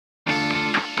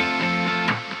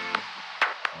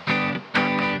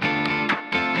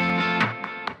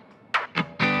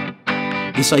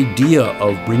this idea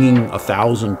of bringing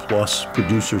 1,000+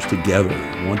 producers together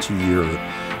once a year,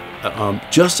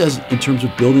 just as in terms of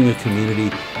building a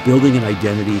community, building an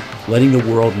identity, letting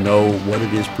the world know what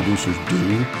it is producers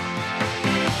do.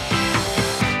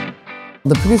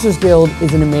 The Producers Guild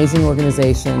is an amazing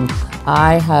organization.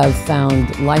 I have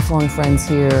found lifelong friends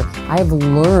here. I have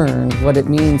learned what it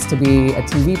means to be a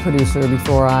TV producer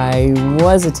before I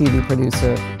was a TV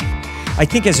producer. I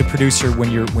think as a producer,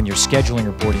 when you're scheduling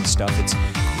or boarding stuff, it's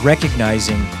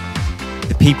recognizing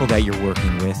the people that you're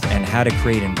working with and how to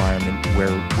create an environment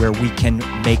where we can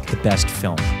make the best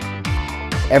film.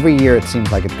 Every year it seems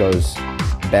like it goes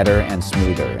better and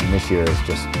smoother, and this year is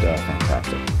just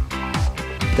fantastic.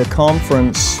 The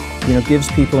conference,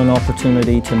 gives people an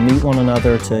opportunity to meet one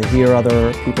another, to hear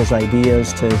other people's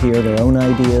ideas, to hear their own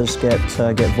ideas get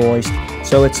voiced.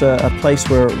 So it's a place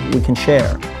where we can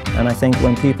share. And I think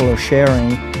when people are sharing,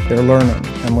 they're learning.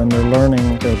 And when they're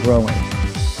learning, they're growing.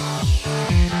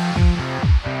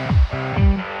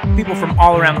 People from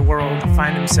all around the world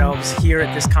find themselves here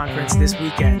at this conference this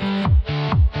weekend.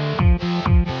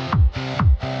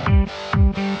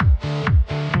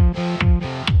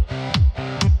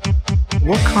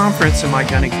 What conference am I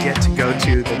going to get to go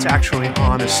to that's actually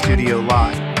on a studio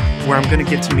lot, where I'm going to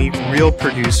get to meet real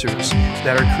producers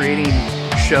that are creating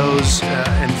shows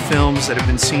and films that have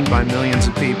been seen by millions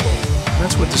of people?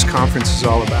 That's what this conference is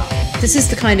all about. This is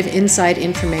the kind of inside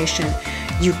information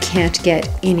you can't get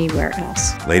anywhere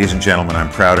else. Ladies and gentlemen, I'm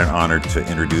proud and honored to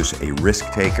introduce a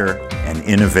risk taker, an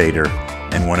innovator,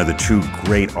 and one of the two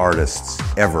great artists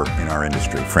ever in our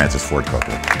industry, Francis Ford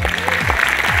Coppola.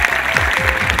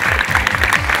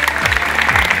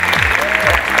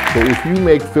 So if you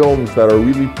make films that are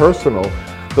really personal,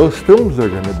 those films are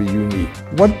going to be unique.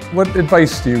 What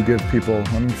advice do you give people?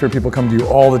 I'm sure people come to you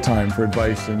all the time for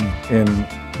advice in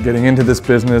getting into this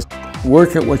business.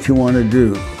 Work at what you want to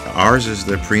do. Ours is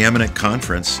the preeminent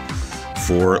conference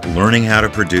for learning how to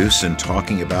produce and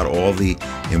talking about all the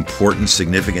important,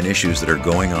 significant issues that are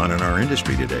going on in our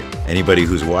industry today. Anybody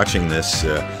who's watching this,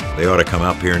 they ought to come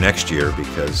up here next year,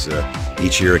 because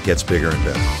each year it gets bigger and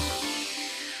better.